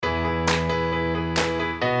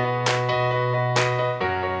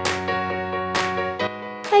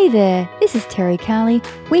Hey there, this is Terry Cowley,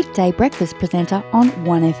 weekday breakfast presenter on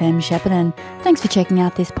 1FM Shepparton. Thanks for checking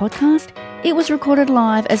out this podcast. It was recorded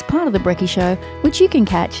live as part of The Brekkie Show, which you can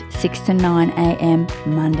catch 6 to 9am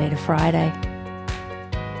Monday to Friday.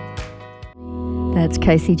 That's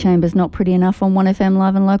Casey Chambers, Not Pretty Enough on 1FM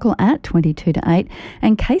Live and Local at 22 to 8.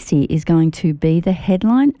 And Casey is going to be the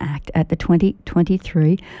headline act at the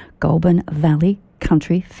 2023 Goulburn Valley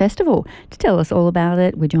Country Festival. To tell us all about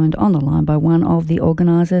it, we're joined on the line by one of the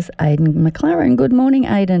organisers, Aidan McLaren. Good morning,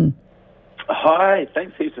 Aidan. Hi,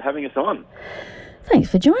 thanks heaps for having us on.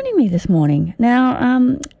 Thanks for joining me this morning.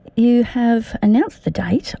 Now, you have announced the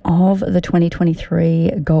date of the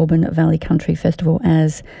 2023 Goulburn Valley Country Festival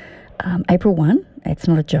as April 1. It's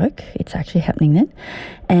not a joke. It's actually happening then.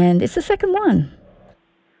 And it's the second one.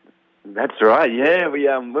 That's right, yeah. We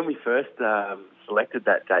when we first selected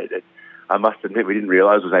that date, I must admit we didn't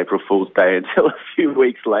realise it was April Fool's Day until a few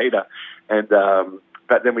weeks later. And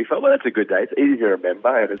but then we thought, well, that's a good day. It's easy to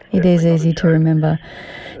remember. And it is easy to remember.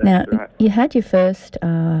 That's now, right. You had your first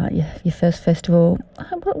festival,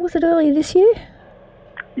 what was it, earlier this year?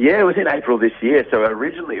 Yeah, it was in April this year. So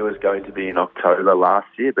originally it was going to be in October last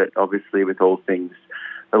year, but obviously with all things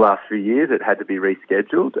the last few years, it had to be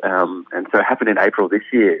rescheduled. And so it happened in April this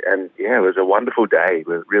year. And yeah, it was a wonderful day.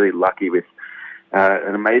 We were really lucky with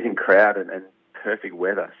an amazing crowd and perfect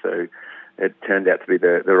weather. So it turned out to be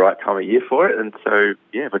the right time of year for it. And so,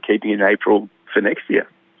 yeah, we're keeping it in April for next year.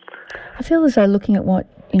 I feel as though looking at what,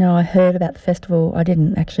 I heard about the festival, I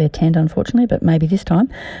didn't actually attend, unfortunately, but maybe this time.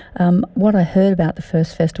 What I heard about the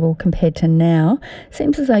first festival compared to now,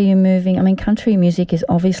 seems as though you're moving, country music is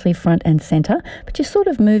obviously front and centre, but you're sort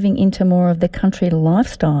of moving into more of the country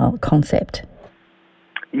lifestyle concept.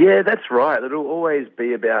 Yeah, that's right. It'll always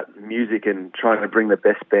be about music and trying to bring the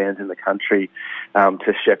best bands in the country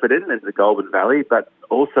to Shepparton and the Goulburn Valley, but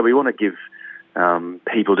also we want to give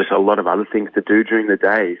people just a lot of other things to do during the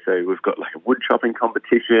day. So we've got like a wood chopping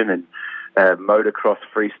competition and a motocross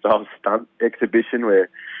freestyle stunt exhibition where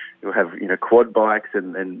you'll have, quad bikes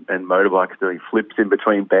and motorbikes doing flips in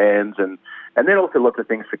between bands and then also lots of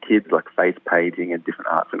things for kids like face painting and different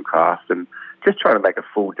arts and crafts and just trying to make a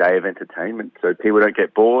full day of entertainment so people don't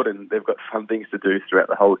get bored and they've got fun things to do throughout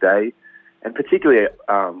the whole day. And particularly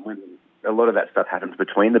when a lot of that stuff happens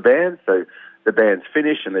between the bands. So the bands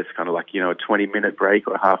finish and there's kind of like, a 20-minute break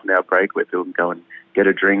or a half an hour break where people can go and get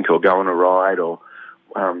a drink or go on a ride or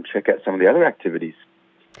check out some of the other activities.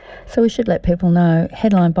 So we should let people know,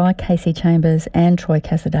 headlined by Casey Chambers and Troy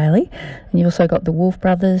Cassar-Daley. And you've also got the Wolf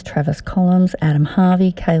Brothers, Travis Collins, Adam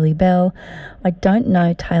Harvey, Kaylee Bell. I don't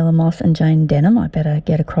know Taylor Moss and Jane Denham. I better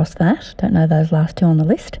get across that. Don't know those last two on the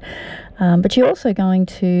list. But you're also going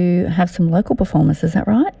to have some local performers, is that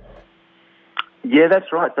right? Yeah,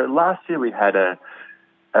 that's right. So last year we had a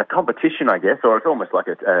competition, I guess, or it's almost like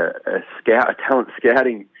a talent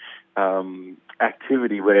scouting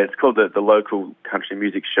activity where it's called the Local Country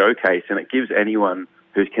Music Showcase, and it gives anyone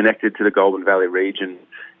who's connected to the Goulburn Valley region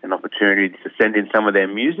an opportunity to send in some of their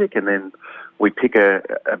music, and then we pick a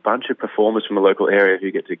bunch of performers from the local area who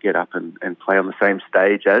get up and play on the same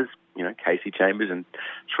stage as, Casey Chambers and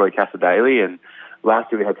Troy Cassar-Daley. And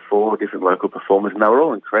last year we had 4 different local performers, and they were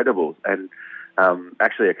all incredible. And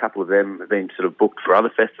actually a couple of them have been sort of booked for other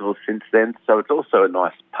festivals since then. So it's also a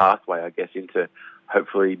nice pathway, I guess, into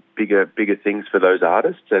hopefully bigger things for those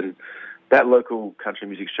artists. And that Local Country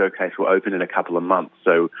Music Showcase will open in a couple of months.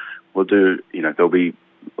 So we'll do, there'll be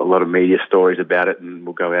a lot of media stories about it, and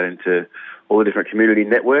we'll go out into all the different community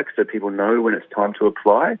networks so people know when it's time to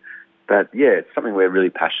apply. But yeah, it's something we're really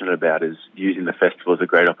passionate about, is using the festival as a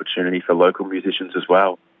great opportunity for local musicians as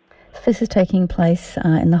well. This is taking place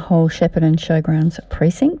in the whole Shepparton Showgrounds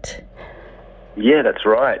precinct? Yeah, that's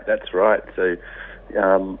right. So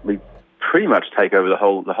we pretty much take over the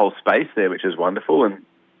whole space there, which is wonderful, and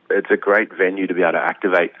it's a great venue to be able to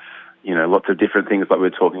activate, lots of different things like we were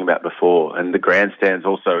talking about before. And the grandstand's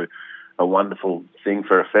also a wonderful thing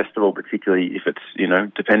for a festival, particularly if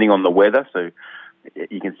it's, depending on the weather. So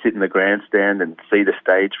you can sit in the grandstand and see the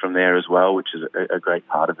stage from there as well, which is a great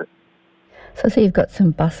part of it. So I see you've got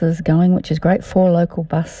some buses going, which is great. 4 local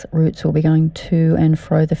bus routes will be going to and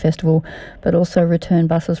fro the festival, but also return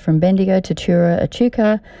buses from Bendigo, Tatura,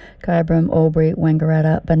 Echuca, Kyabram, Albury,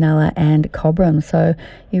 Wangaratta, Benalla and Cobram. So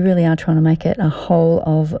you really are trying to make it a whole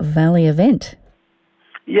of valley event.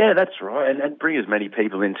 Yeah, that's right, and bring as many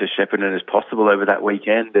people into Shepparton as possible over that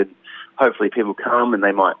weekend, and hopefully people come and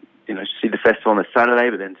they might, see the festival on the Saturday,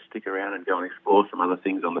 but then stick around and go and explore some other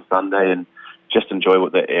things on the Sunday and just enjoy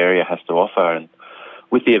what the area has to offer. And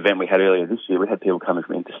with the event we had earlier this year, we had people coming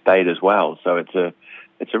from interstate as well. So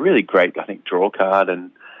it's a really great, I think, draw card,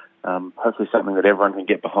 and hopefully something that everyone can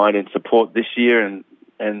get behind and support this year, and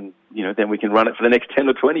then we can run it for the next 10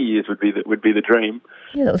 or 20 years would be the dream.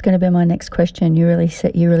 Yeah, that was going to be my next question. You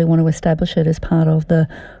really want to establish it as part of the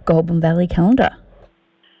Goulburn Valley calendar.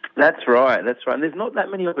 That's right. And there's not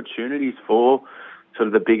that many opportunities for sort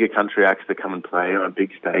of the bigger country acts to come and play on a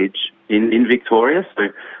big stage in Victoria. So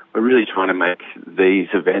we're really trying to make these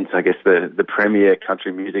events, I guess, the premier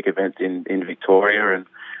country music event in Victoria. And,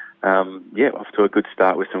 off to a good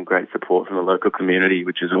start with some great support from the local community,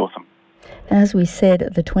 which is awesome. As we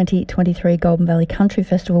said, the 2023 Goulburn Valley Country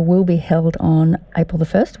Festival will be held on April the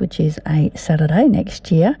 1st, which is a Saturday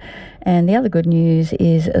next year. And the other good news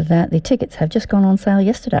is that the tickets have just gone on sale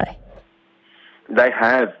yesterday. They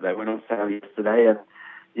have. They went on sale yesterday. And,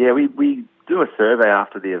 we do a survey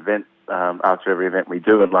after the event, after every event we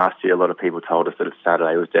do. And last year, a lot of people told us that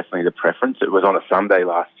Saturday was definitely the preference. It was on a Sunday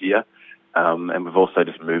last year. And we've also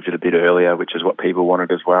just moved it a bit earlier, which is what people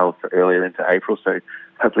wanted as well, for earlier into April. So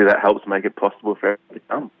hopefully that helps make it possible for everyone to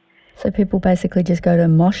come. So people basically just go to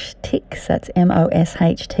MoshTix, that's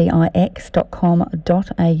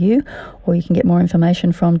moshtix.com.au, or you can get more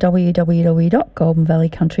information from www.Goulburn Valley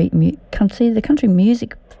Country. The country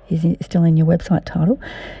music is still in your website title,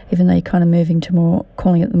 even though you're kind of moving to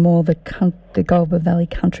calling it the Goulburn Valley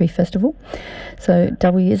Country Festival. So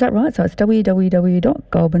is that right? So it's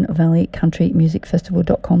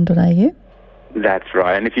www.GoulburnValleyCountryMusicFestival.com.au. That's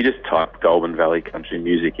right. And if you just type Goulburn Valley Country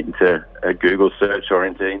Music into a Google search or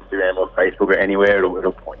into Instagram or Facebook or anywhere,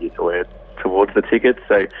 it'll point you towards the tickets.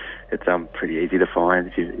 So it's pretty easy to find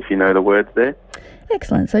if you know the words there.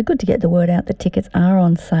 Excellent. So good to get the word out that tickets are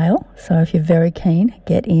on sale. So if you're very keen,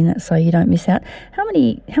 get in so you don't miss out. How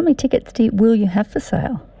many tickets will you have for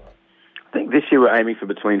sale? I think this year we're aiming for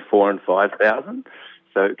between 4,000 and 5,000.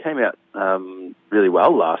 So it came out really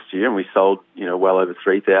well last year, and we sold well over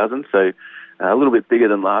 3,000. So a little bit bigger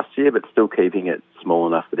than last year, but still keeping it small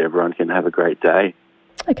enough that everyone can have a great day.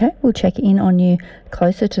 Okay, we'll check in on you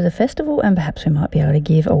closer to the festival, and perhaps we might be able to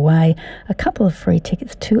give away a couple of free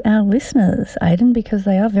tickets to our listeners, Aidan, because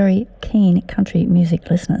they are very keen country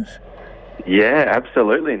music listeners. Yeah,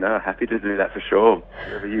 absolutely. No, happy to do that for sure.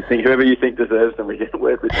 Whoever you think deserves them, we can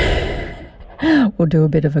work with you. We'll do a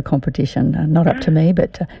bit of a competition. Not up to me,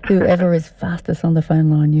 but whoever is fastest on the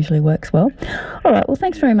phone line usually works well. All right, well,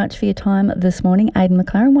 thanks very much for your time this morning. Aidan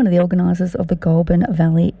McLaren, one of the organisers of the Goulburn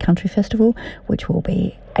Valley Country Festival, which will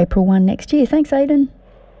be April 1 next year. Thanks, Aidan.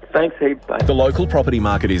 Thanks, Heath. Bye. The local property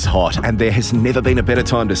market is hot and there has never been a better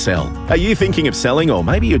time to sell. Are you thinking of selling, or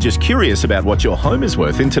maybe you're just curious about what your home is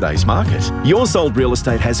worth in today's market? Your Sold Real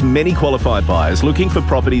Estate has many qualified buyers looking for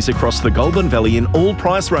properties across the Goulburn Valley in all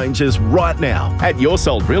price ranges right now. At Your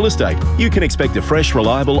Sold Real Estate, you can expect a fresh,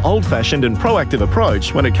 reliable, old-fashioned and proactive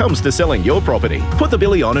approach when it comes to selling your property. Put the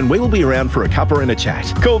billy on and we will be around for a cuppa and a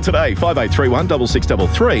chat. Call today 5831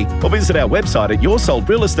 6633 or visit our website at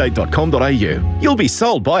yoursoldrealestate.com.au. You'll be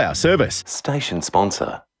sold by our service. Station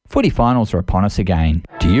sponsor. Footy finals are upon us again.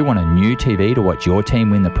 Do you want a new TV to watch your team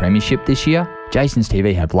win the premiership this year? Jason's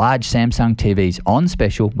TV have large Samsung TVs on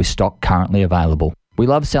special with stock currently available. We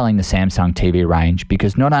love selling the Samsung TV range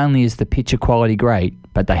because not only is the picture quality great,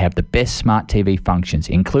 but they have the best smart TV functions,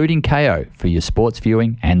 including KO for your sports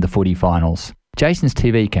viewing and the footy finals. Jason's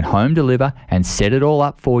TV can home deliver and set it all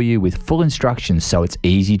up for you with full instructions so it's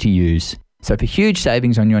easy to use. So for huge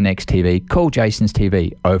savings on your next TV, call Jason's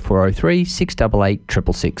TV 0403 688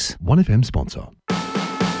 666. 1FM sponsor.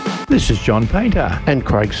 This is John Painter and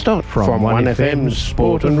Craig Stott from 1FM's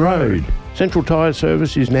Sport and Road. Central Tyre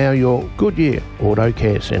Service is now your Goodyear Auto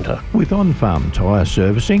Care Centre. With on-farm tyre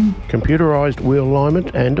servicing, computerised wheel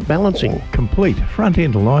alignment and balancing, complete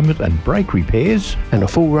front-end alignment and brake repairs, and a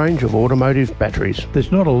full range of automotive batteries.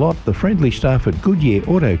 There's not a lot the friendly staff at Goodyear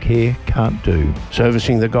Auto Care can't do.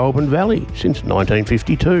 Servicing the Goulburn Valley since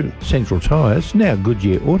 1952. Central Tyres, now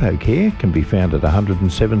Goodyear Auto Care, can be found at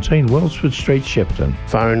 117 Wellsford Street, Shepparton.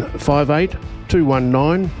 Phone 58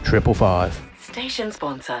 219 555. Station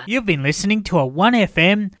sponsor. You've been listening to a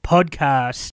 1FM podcast.